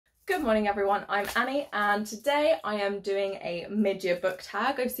Good morning everyone, I'm Annie and today I am doing a mid-year book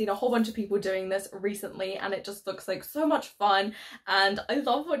tag. I've seen a whole bunch of people doing this recently and it just looks like so much fun, and I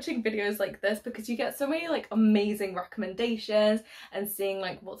love watching videos like this because you get so many like amazing recommendations and seeing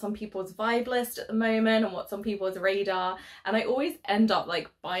like what's on people's vibe list at the moment and what's on people's radar, and I always end up like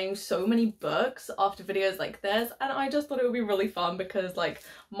buying so many books after videos like this, and I just thought it would be really fun because like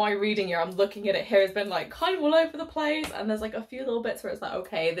my reading year, I'm looking at it here, has been like kind of all over the place, and there's like a few little bits where it's like,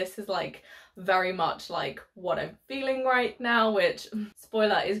 okay, this is like very much like what I'm feeling right now, which,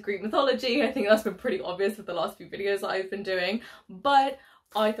 spoiler, is Greek mythology. I think that's been pretty obvious with the last few videos that I've been doing, but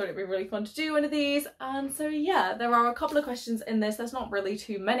I thought it'd be really fun to do one of these. And so yeah, there are a couple of questions in this. There's not really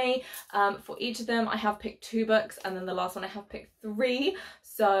too many. For each of them I have picked 2 books, and then the last one I have picked 3.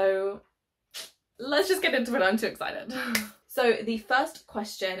 So let's just get into it. I'm too excited. So the first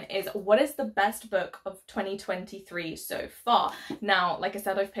question is, what is the best book of 2023 so far? Now, like I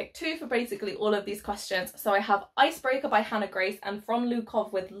said, I've picked 2 for basically all of these questions. So I have Icebreaker by Hannah Grace and From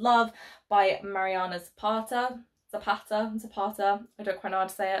Lukov with Love by Mariana Zapata. I don't quite know how to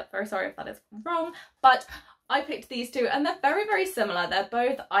say it. Very sorry if that is wrong, but I picked these 2 and they're very, very similar. They're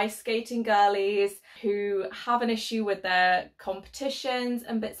both ice skating girlies who have an issue with their competitions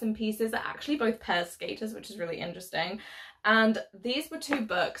and bits and pieces. They're actually both pairs skaters, which is really interesting. And these were 2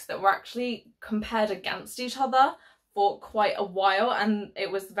 books that were actually compared against each other for quite a while, and it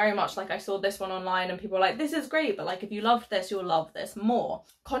was very much like I saw this one online and people were like, this is great, but like if you loved this, you'll love this more.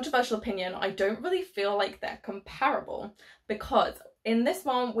 Controversial opinion, I don't really feel like they're comparable, because in this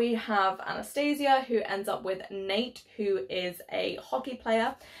one we have Anastasia who ends up with Nate, who is a hockey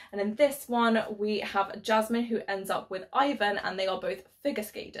player, and in this one we have Jasmine who ends up with Ivan, and they are both figure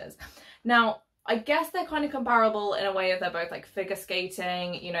skaters. Now I guess they're kind of comparable in a way of they're both like figure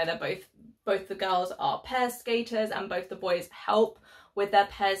skating, you know, they're both the girls are pair skaters and both the boys help with their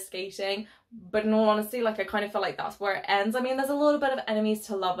pair skating, but in all honesty, like I kind of feel like that's where it ends. I mean, there's a little bit of enemies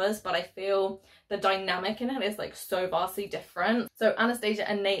to lovers, but I feel the dynamic in it is like so vastly different. So Anastasia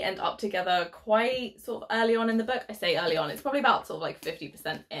and Nate end up together quite sort of early on in the book. I say early on, it's probably about sort of like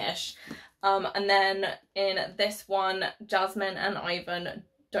 50%-ish. And then in this one, Jasmine and Ivan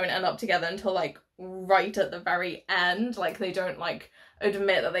don't end up together until like right at the very end. Like they don't like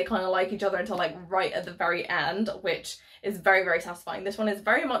admit that they kind of like each other until like right at the very end, which is very, very satisfying. This one is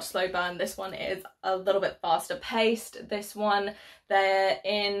very much slow burn. This one is a little bit faster paced. This one, they're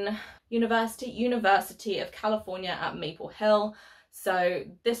in University of California at Maple Hill. So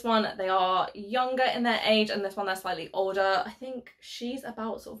this one, they are younger in their age, and this one they're slightly older. I think she's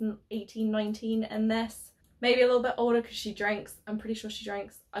about sort of 18, 19 in this. Maybe a little bit older because she drinks. I'm pretty sure she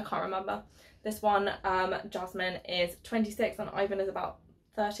drinks. I can't remember. This one, Jasmine is 26 and Ivan is about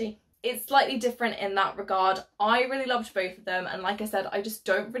 30. It's slightly different in that regard. I really loved both of them, and like I said, I just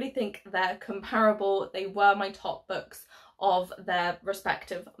don't really think they're comparable. They were my top books of their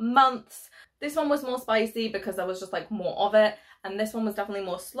respective months. This one was more spicy because there was just like more of it, and this one was definitely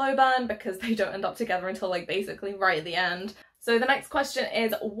more slow burn because they don't end up together until like basically right at the end. So the next question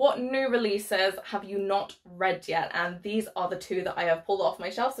is, what new releases have you not read yet? And these are the 2 that I have pulled off my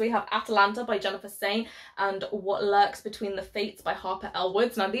shelf. So we have Atalanta by Jennifer Saint and What Lurks Between the Fates by Harper L.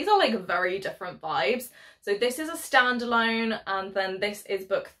 Woods. Now these are like very different vibes. So this is a standalone, and then this is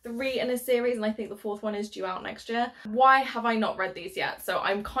book 3 in a series, and I think the 4th one is due out next year. Why have I not read these yet? So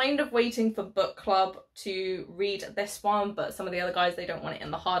I'm kind of waiting for book club to read this one, but some of the other guys, they don't want it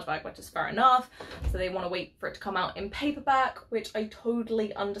in the hardback, which is fair enough. So they want to wait for it to come out in paperback, which I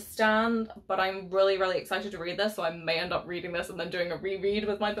totally understand, but I'm really, really excited to read this, so I may end up reading this and then doing a reread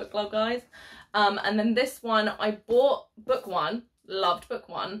with my book club guys. And then this one, I bought book 1, loved book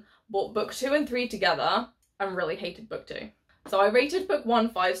 1, bought book 2 and 3 together, and really hated book 2. So I rated book 1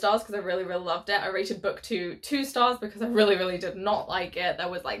 5 stars because I really, really loved it. I rated book 2 2 stars because I really, really did not like it. There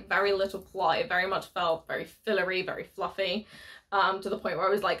was like very little plot. It very much felt very fillery, very fluffy, to the point where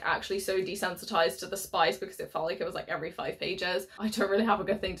I was like actually so desensitized to the spice because it felt like it was like every 5 pages. I don't really have a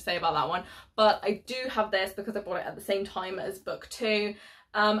good thing to say about that one, but I do have this because I bought it at the same time as book 2.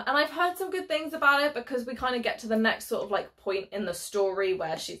 And I've heard some good things about it because we kind of get to the next sort of like point in the story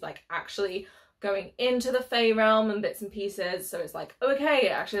where she's like actually going into the Fae realm and bits and pieces, so it's like, okay,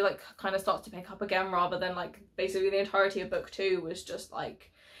 it actually like kind of starts to pick up again, rather than like basically the entirety of book 2 was just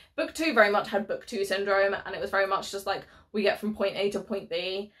like, book 2 very much had book 2 syndrome, and it was very much just like we get from point A to point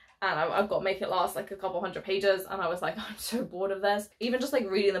B and I've got to make it last like a couple hundred pages, and I was like, I'm so bored of this. Even just like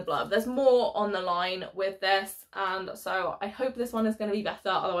reading the blurb, there's more on the line with this, and so I hope this one is going to be better,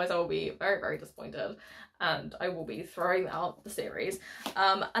 otherwise I will be very, very disappointed and I will be throwing out the series.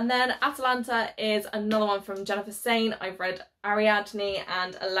 And then Atalanta is another one from Jennifer Saint. I've read Ariadne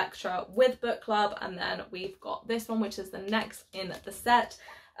and Electra with book club, and then we've got this one, which is the next in the set.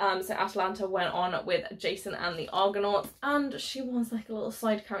 So Atalanta went on with Jason and the Argonauts, and she was like a little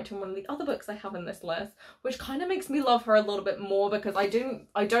side character in one of the other books I have in this list, which kind of makes me love her a little bit more, because I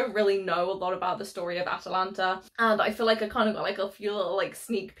don't really know a lot about the story of Atalanta, and I feel like I kind of got like a few little like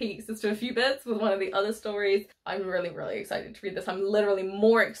sneak peeks as to a few bits with one of the other stories. I'm really, really excited to read this. I'm literally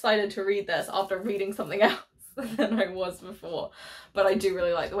more excited to read this after reading something else than I was before. But I do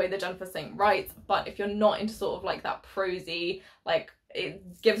really like the way that Jennifer Saint writes. But if you're not into sort of like that prosy, like,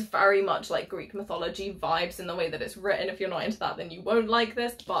 it gives very much like Greek mythology vibes in the way that it's written. If you're not into that, then you won't like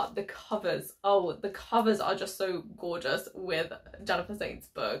this. But the covers, oh, the covers are just so gorgeous with Jennifer Saint's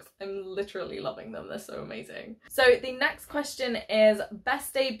books. I'm literally loving them. They're so amazing. So the next question is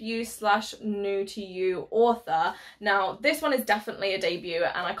best debut / new to you author. Now this one is definitely a debut,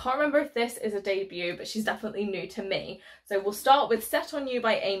 and I can't remember if this is a debut, but she's definitely new to me. So we'll start with Set on You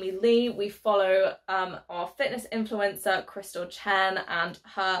by Amy Lee. We follow our fitness influencer Crystal Chen and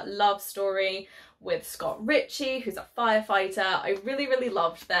her love story with Scott Ritchie, who's a firefighter. I really, really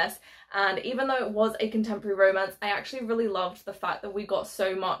loved this. And even though it was a contemporary romance, I actually really loved the fact that we got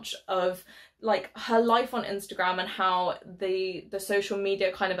so much of like her life on Instagram and how the social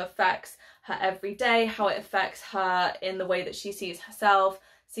media kind of affects her every day, how it affects her in the way that she sees herself,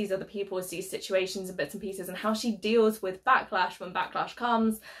 sees other people, sees situations and bits and pieces, and how she deals with backlash when backlash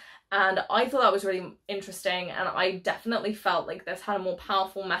comes. And I thought that was really interesting, and I definitely felt like this had a more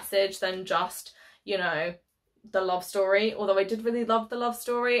powerful message than just, you know, the love story. Although I did really love the love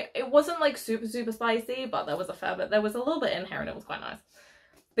story. It wasn't like super, super spicy, but there was a fair bit, there was a little bit in here, and it was quite nice.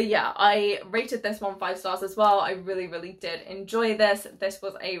 But yeah, I rated this one 5 stars as well. I really, really did enjoy this. This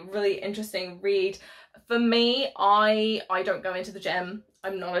was a really interesting read. For me, I don't go into the gym.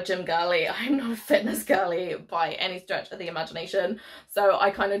 I'm not a gym girly. I'm not a fitness girly by any stretch of the imagination. So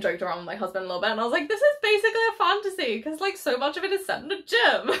I kind of joked around with my husband a little bit, and I was like, this is basically a fantasy, because like so much of it is set in a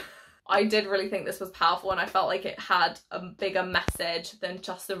gym. I did really think this was powerful, and I felt like it had a bigger message than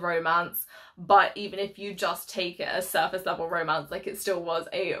just a romance. But even if you just take it as surface level romance, like it still was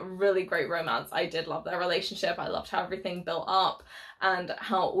a really great romance. I did love their relationship. I loved how everything built up and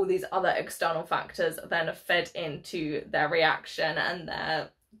how all these other external factors then fed into their reaction and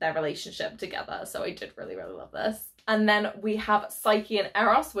their relationship together. So I did really, really love this. And then we have Psyche and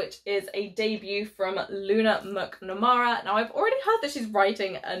Eros, which is a debut from Luna McNamara. Now, I've already heard that she's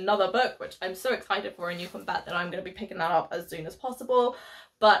writing another book, which I'm so excited for, and you can bet that I'm going to be picking that up as soon as possible.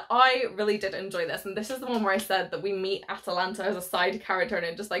 But I really did enjoy this, and this is the one where I said that we meet Atalanta as a side character, and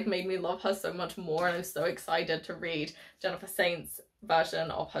it just like made me love her so much more, and I'm so excited to read Jennifer Saint's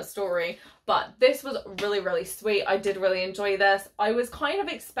version of her story. But this was really, really sweet. I did really enjoy this. I was kind of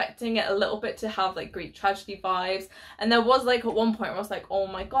expecting it a little bit to have like Greek tragedy vibes, and there was like at one point where I was like, oh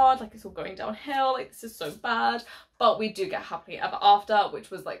my god, like it's all going downhill, like this is so bad. But we do get happily ever after, which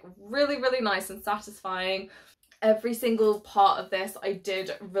was like really, really nice and satisfying. Every single part of this I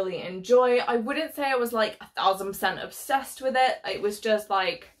did really enjoy. I wouldn't say I was like 1000% obsessed with it. It was just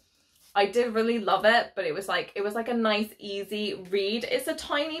like, I did really love it, but it was like a nice easy read. It's a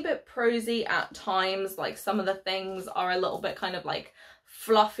tiny bit prosy at times, like some of the things are a little bit kind of like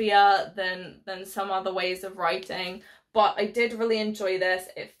fluffier than some other ways of writing. But I did really enjoy this.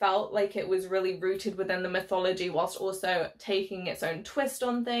 It felt like it was really rooted within the mythology whilst also taking its own twist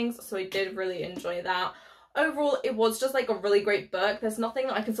on things, so I did really enjoy that. Overall, it was just like a really great book. There's nothing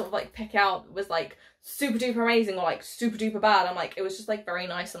that I can sort of like pick out that was like super duper amazing or like super duper bad. I'm like, it was just like very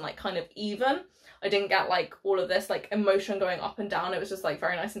nice and like kind of even. I didn't get like all of this like emotion going up and down. It was just like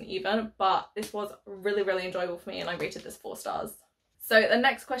very nice and even. But this was really, really enjoyable for me, and I rated this 4 stars. So the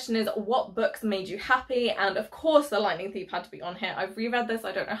next question is, what books made you happy? And of course The Lightning Thief had to be on here. I've reread this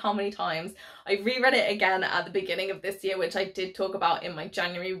I don't know how many times. I reread it again at the beginning of this year, which I did talk about in my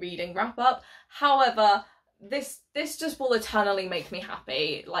January reading wrap up. However, this just will eternally make me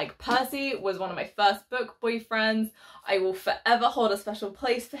happy. Like, Percy was one of my first book boyfriends. I will forever hold a special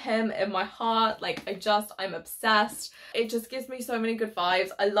place for him in my heart. Like, I'm obsessed. It just gives me so many good vibes.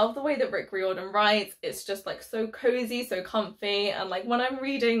 I love the way that Rick Riordan writes. It's just like so cozy, so comfy. And like when I'm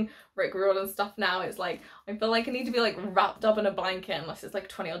reading Rick Riordan stuff now, it's like I feel like I need to be like wrapped up in a blanket, unless it's like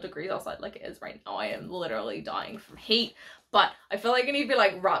 20 odd degrees outside like it is right now. I am literally dying from heat. But I feel like I need to be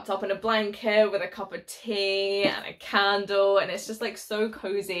like wrapped up in a blanket with a cup of tea and and a candle, and it's just like so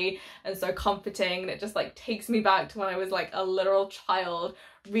cozy and so comforting, and it just like takes me back to when I was like a literal child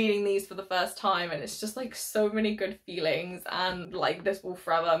reading these for the first time, and it's just like so many good feelings, and like this will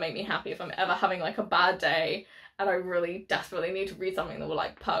forever make me happy if I'm ever having like a bad day and I really desperately need to read something that will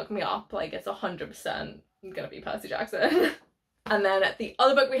like perk me up. Like it's 100% gonna be Percy Jackson. And then the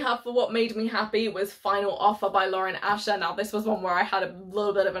other book we have for what made me happy was Final Offer by Lauren Asher. Now this was one where I had a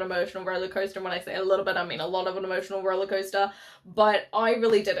little bit of an emotional roller coaster, and when I say a little bit I mean a lot of an emotional roller coaster, but I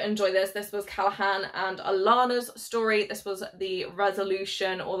really did enjoy this. This was Callahan and Alana's story. This was the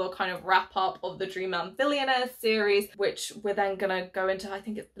resolution, or the kind of wrap up of the Dreamland Billionaires series, which we're then gonna go into. I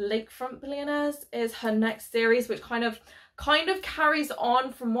think it's Lakefront Billionaires is her next series, which kind of carries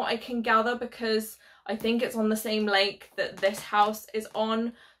on from what I can gather, because I think it's on the same lake that this house is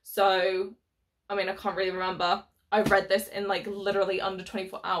on. So, I mean, I can't really remember. I read this in like literally under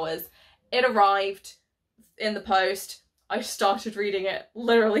 24 hours. It arrived in the post. I started reading it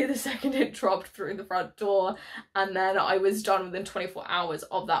literally the second it dropped through the front door, and then I was done within 24 hours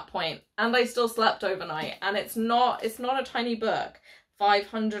of that point. And I still slept overnight, and it's not a tiny book.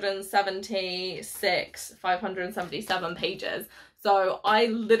 577 pages. So I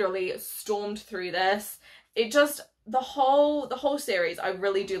literally stormed through this. It just, the whole series, I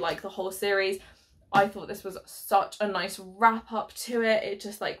really do like the whole series. I thought this was such a nice wrap up to it. It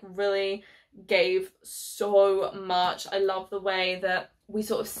just like really gave so much. I love the way that we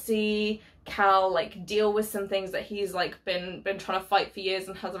sort of see Cal like deal with some things that he's like been trying to fight for years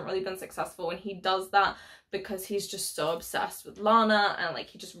and hasn't really been successful, and he does that because he's just so obsessed with Lana, and like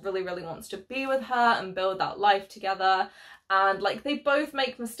he just really wants to be with her and build that life together. And like they both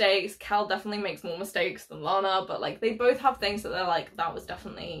make mistakes. Cal definitely makes more mistakes than Lana, but like they both have things that they're like, that was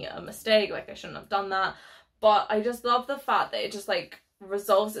definitely a mistake, like I shouldn't have done that. But I just love the fact that it just like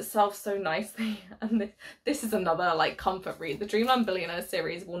resolves itself so nicely. And this is another like comfort read. The Dreamland Billionaires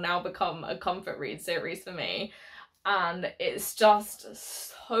series will now become a comfort read series for me, and it's just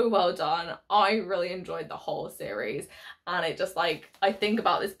so well done. I really enjoyed the whole series, and it just like, I think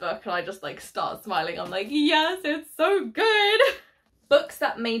about this book and I just like start smiling. I'm like, yes, it's so good. Books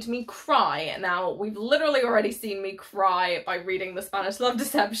that made me cry. Now, we've literally already seen me cry by reading The Spanish Love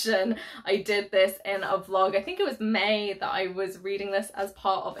Deception. I did this in a vlog. I think it was May that I was reading this as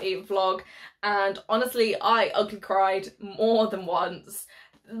part of a vlog, and honestly, I ugly cried more than once.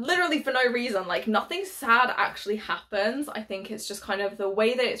 Literally for no reason, like nothing sad actually happens. I think it's just kind of the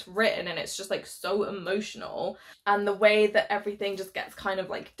way that it's written, and it's just like so emotional, and the way that everything just gets kind of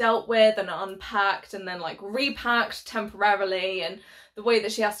like dealt with and unpacked and then like repacked temporarily, and the way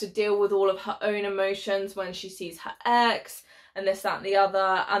that she has to deal with all of her own emotions when she sees her ex and this, that and the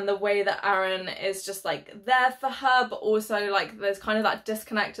other, and the way that Aaron is just like there for her, but also like there's kind of that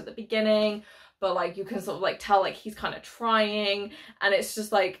disconnect at the beginning, but like you can sort of like tell like he's kind of trying, and it's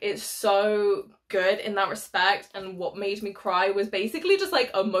just like, it's so good in that respect. And what made me cry was basically just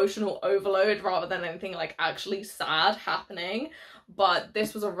like emotional overload rather than anything like actually sad happening. But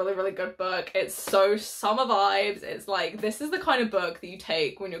this was a really good book. It's so summer vibes. It's like, this is the kind of book that you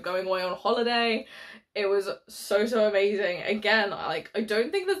take when you're going away on holiday. It was so amazing. Again, like I don't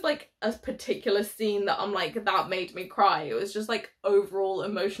think there's like a particular scene that I'm like, that made me cry. It was just like overall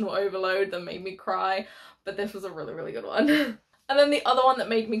emotional overload that made me cry, but this was a really good one. And then the other one that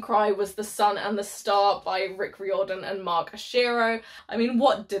made me cry was The Sun and the Star by Rick Riordan and Mark Ashiro. I mean,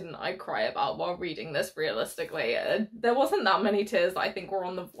 what didn't I cry about while reading this, realistically? There wasn't that many tears that I think were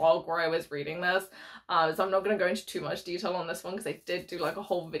on the vlog where I was reading this, so I'm not going to go into too much detail on this one because I did do like a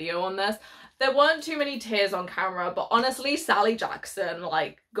whole video on this. There weren't too many tears on camera, but honestly, Sally Jackson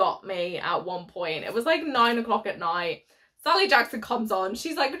like got me at one point. It was like 9 o'clock at night. Sally Jackson comes on,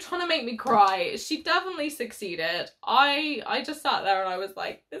 she's like trying to make me cry. She definitely succeeded. I just sat there and I was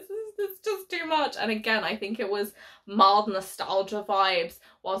like, this is just too much. And again, I think it was mild nostalgia vibes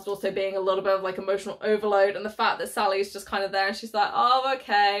whilst also being a little bit of like emotional overload, and the fact that Sally's just kind of there and she's like, oh,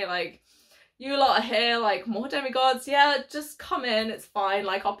 okay, like you lot are here, like more demigods, yeah, just come in, it's fine,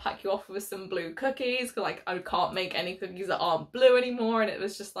 like I'll pack you off with some blue cookies, because like I can't make any cookies that aren't blue anymore. And it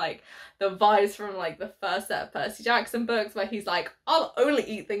was just like the vibes from like the first set of Percy Jackson books where he's like, I'll only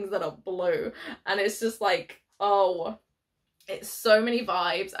eat things that are blue, and it's just like, oh, it's so many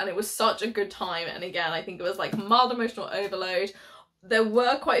vibes, and it was such a good time. And again, I think it was like mild emotional overload. There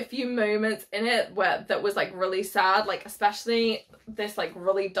were quite a few moments in it where that was like really sad, like especially this like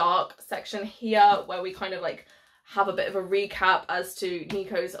really dark section here where we kind of like have a bit of a recap as to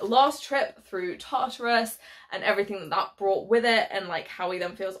Nico's last trip through Tartarus and everything that that brought with it, and like how he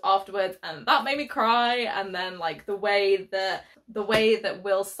then feels afterwards, and that made me cry. And then like the way that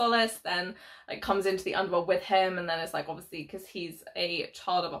Will Solace then like comes into the underworld with him, and then it's like obviously because he's a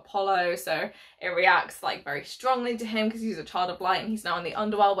child of Apollo, so it reacts like very strongly to him because he's a child of light and he's now in the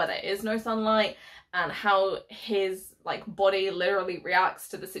underworld where there is no sunlight, and how his like body literally reacts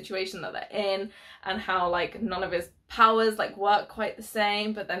to the situation that they're in, and how like none of his powers like work quite the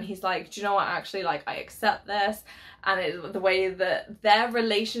same, but then he's like, do you know what, actually like I accept this. And the way that their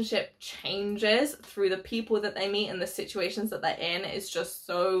relationship changes through the people that they meet and the situations that they're in is just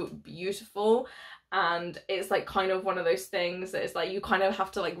so beautiful. And it's like kind of one of those things that it's like you kind of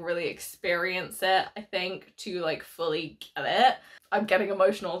have to like really experience it, I think, to like fully get it. I'm getting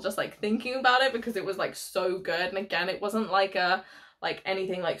emotional just like thinking about it because it was like so good. And again, it wasn't like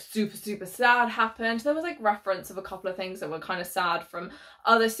anything like super sad happened. There was like reference of a couple of things that were kind of sad from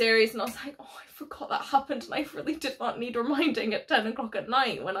other series, and I was like, oh, I forgot that happened, and I really did not need reminding at 10 o'clock at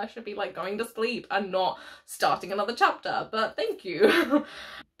night when I should be like going to sleep and not starting another chapter, but thank you.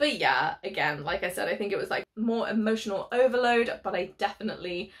 But yeah, again, like I said, I think it was like more emotional overload, but I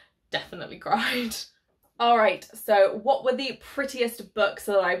definitely cried. Alright, so what were the prettiest books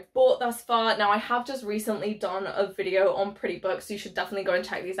that I bought thus far? Now, I have just recently done a video on pretty books, so you should definitely go and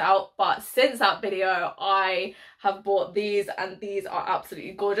check these out. But since that video, I have bought these, and these are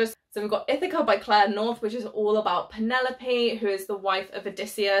absolutely gorgeous. So we've got Ithaca by Claire North, which is all about Penelope, who is the wife of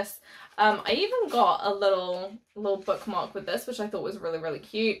Odysseus. I even got a little bookmark with this, which I thought was really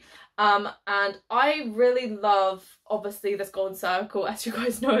cute. And I really love, obviously, this gold circle. As you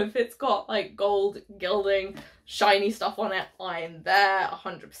guys know, if it's got like gold gilding, shiny stuff on it, I'm there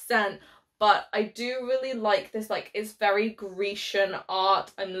 100%. But I do really like this, like, it's very Grecian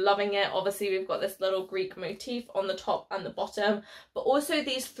art. I'm loving it. Obviously, we've got this little Greek motif on the top and the bottom, but also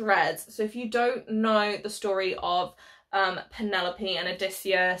these threads. So if you don't know the story of Penelope and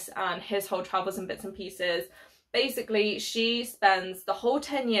Odysseus and his whole travels and bits and pieces, basically she spends the whole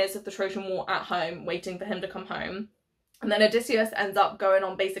 10 years of the Trojan War at home waiting for him to come home. And then Odysseus ends up going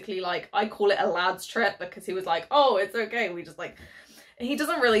on basically like, I call it a lad's trip, because he was like, oh, it's okay, we just like, he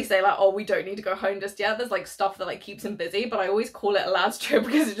doesn't really say like, oh, we don't need to go home just yet. There's like stuff that like keeps him busy, but I always call it a lad's trip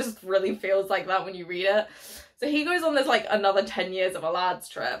because it just really feels like that when you read it. So he goes on this like another 10 years of a lad's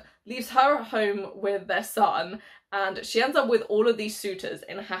trip, leaves her at home with their son, and she ends up with all of these suitors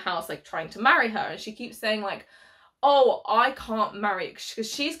in her house like trying to marry her, and she keeps saying like, oh, I can't marry, because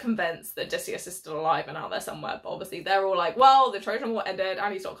she's convinced that Odysseus is still alive and out there somewhere, but obviously they're all like, well, the Trojan War ended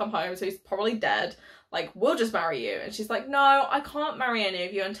and he's not come home, so he's probably dead, like, we'll just marry you. And she's like, no, I can't marry any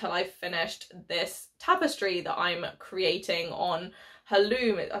of you until I've finished this tapestry that I'm creating on her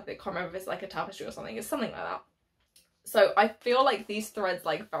loom. I can't remember if it's like a tapestry or something, it's something like that. So I feel like these threads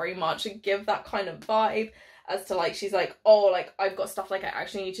like very much give that kind of vibe as to like, she's like, oh, like I've got stuff like I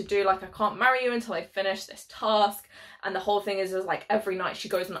actually need to do, like I can't marry you until I finish this task. And the whole thing is like every night she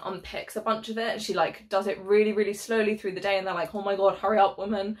goes and unpicks a bunch of it, and she like does it really slowly through the day, and they're like, oh my god, hurry up,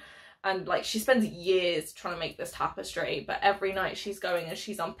 woman. And like she spends years trying to make this tapestry, but every night she's going and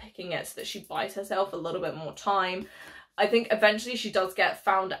she's unpicking it so that she buys herself a little bit more time. I think eventually she does get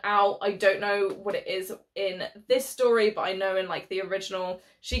found out. I don't know what it is in this story, but I know in like the original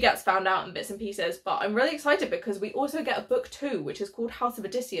she gets found out in bits and pieces. But I'm really excited because we also get a book 2, which is called House of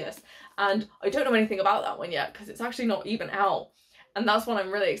Odysseus, and I don't know anything about that one yet because it's actually not even out. And that's one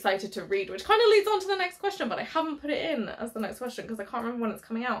I'm really excited to read, which kind of leads on to the next question, but I haven't put it in as the next question because I can't remember when it's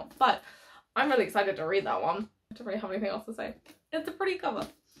coming out. But I'm really excited to read that one. I don't really have anything else to say. It's a pretty cover.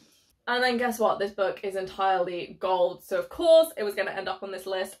 And then guess what? This book is entirely gold. So of course it was going to end up on this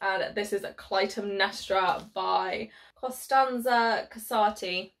list, and this is Clytemnestra by Costanza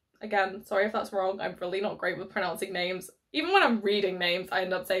Casati. Again, sorry if that's wrong. I'm really not great with pronouncing names. Even when I'm reading names, I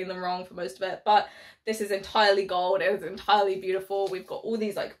end up saying them wrong for most of it. But this is entirely gold. It was entirely beautiful. We've got all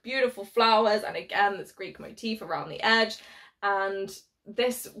these like beautiful flowers, and again, this Greek motif around the edge. And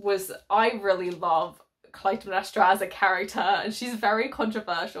this was, I really love Clytemnestra as a character, and she's very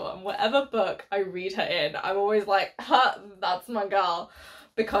controversial, and whatever book I read her in, I'm always like, that's my girl,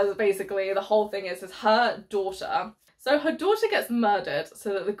 because basically the whole thing is her daughter. So her daughter gets murdered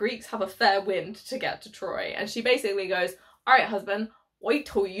so that the Greeks have a fair wind to get to Troy, and she basically goes, all right, husband, wait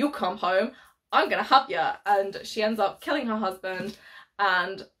till you come home, I'm gonna have ya. And she ends up killing her husband,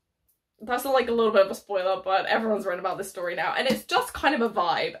 and that's like a little bit of a spoiler, but everyone's read about this story now, and it's just kind of a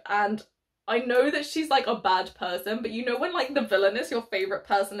vibe. And I know that she's like a bad person, but you know when like the villain is your favorite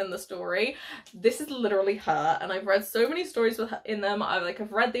person in the story? This is literally her, and I've read so many stories with her in them.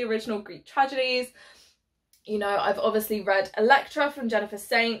 I've read the original Greek tragedies, You know, I've obviously read Electra from Jennifer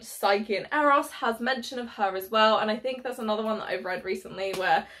Saint. Psyche and Eros has mention of her as well, and I think there's another one that I've read recently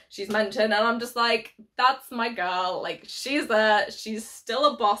where she's mentioned, and I'm just like, that's my girl. Like, she's there, she's still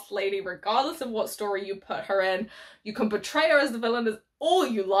a boss lady regardless of what story you put her in. You can portray her as the villain as all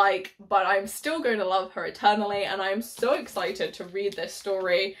you like, but I'm still going to love her eternally, and I'm so excited to read this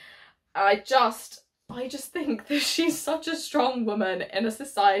story. I just think that she's such a strong woman in a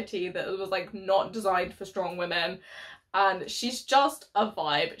society that was like not designed for strong women, and she's just a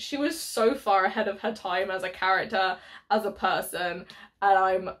vibe. She was so far ahead of her time as a character, as a person, and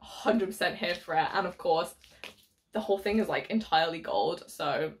I'm 100% here for it. And of course, the whole thing is like entirely gold,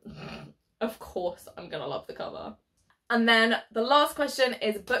 so of course I'm gonna love the cover. And then the last question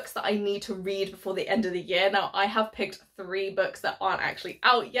is books that I need to read before the end of the year. Now, I have picked 3 books that aren't actually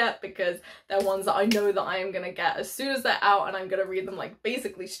out yet because they're ones that I know that I am going to get as soon as they're out, and I'm going to read them like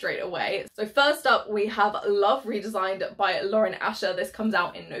basically straight away. So first up, we have Love Redesigned by Lauren Asher. This comes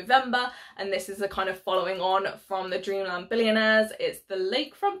out in November, and this is a kind of following on from the Dreamland Billionaires. It's the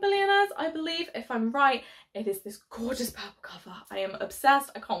Lakefront Billionaires, I believe, if I'm right. It is this gorgeous purple cover. I am obsessed.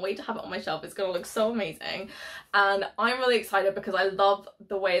 I can't wait to have it on my shelf. It's gonna look so amazing. And I'm really excited because I love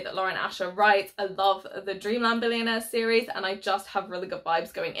the way that Lauren Asher writes. I love the Dreamland Billionaires series, and I just have really good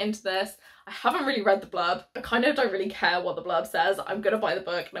vibes going into this. I haven't really read the blurb. I kind of don't really care what the blurb says. I'm gonna buy the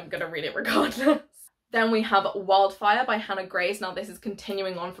book and I'm gonna read it regardless. Then we have Wildfire by Hannah Grace. Now, this is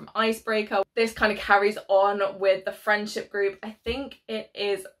continuing on from Icebreaker. This kind of carries on with the friendship group. I think it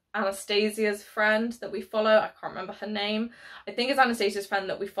is Anastasia's friend that we follow. I can't remember her name. I think it's Anastasia's friend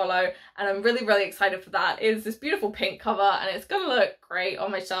that we follow, and I'm really, really excited for that. It is this beautiful pink cover, and it's gonna look great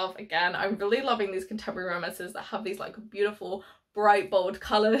on my shelf. Again, I'm really loving these contemporary romances that have these like beautiful, bright, bold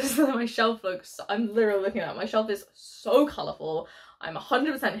colours. My shelf looks, I'm literally looking at it. My shelf is so colourful. I'm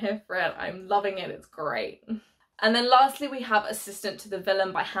 100% here for it. I'm loving it. It's great. And then lastly, we have Assistant to the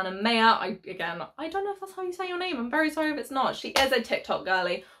Villain by Hannah Mayer. I don't know if that's how you say your name. I'm very sorry if it's not. She is a TikTok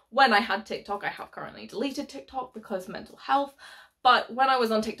girly. When I had TikTok, I have currently deleted TikTok because mental health. But when I was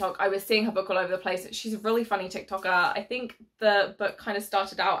on TikTok, I was seeing her book all over the place. She's a really funny TikToker. I think the book kind of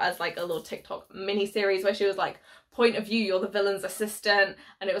started out as like a little TikTok mini series where she was like, point of view, you're the villain's assistant,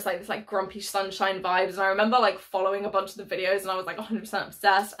 and it was like this like grumpy sunshine vibes. And I remember like following a bunch of the videos, and I was like 100%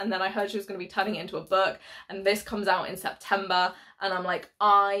 obsessed. And then I heard she was going to be turning it into a book, and this comes out in September, and I'm like,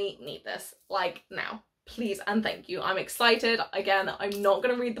 I need this like now. Please and thank you. I'm excited. Again, I'm not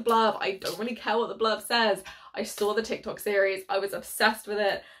going to read the blurb. I don't really care what the blurb says. I saw the TikTok series. I was obsessed with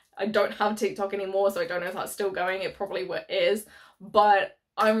it. I don't have TikTok anymore, so I don't know if that's still going. It probably is, but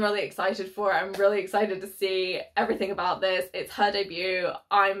I'm really excited for it. I'm really excited to see everything about this. It's her debut.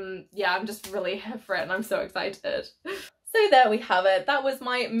 I'm just really here for it, and I'm so excited. So there we have it. That was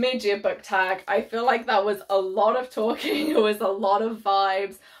my mid-year book tag. I feel like that was a lot of talking. It was a lot of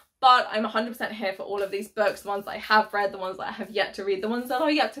vibes. But I'm 100% here for all of these books, the ones that I have read, the ones that I have yet to read, the ones that are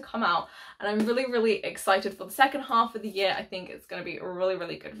yet to come out. And I'm really, really excited for the second half of the year. I think it's going to be a really,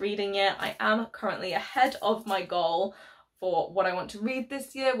 really good reading year. I am currently ahead of my goal for what I want to read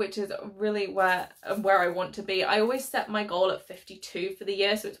this year, which is really where I want to be. I always set my goal at 52 for the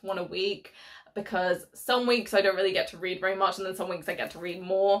year, so it's 1 a week, because some weeks I don't really get to read very much, and then some weeks I get to read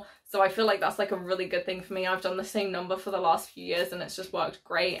more. So I feel like that's like a really good thing for me. I've done the same number for the last few years, and it's just worked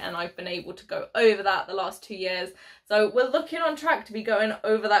great, and I've been able to go over that the last 2 years. So we're looking on track to be going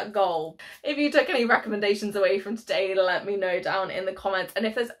over that goal. If you took any recommendations away from today, let me know down in the comments. And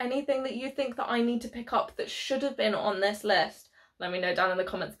if there's anything that you think that I need to pick up that should have been on this list, let me know down in the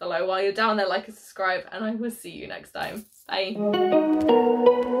comments below. While you're down there, like and subscribe, and I will see you next time.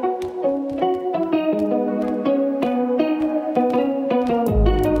 Bye.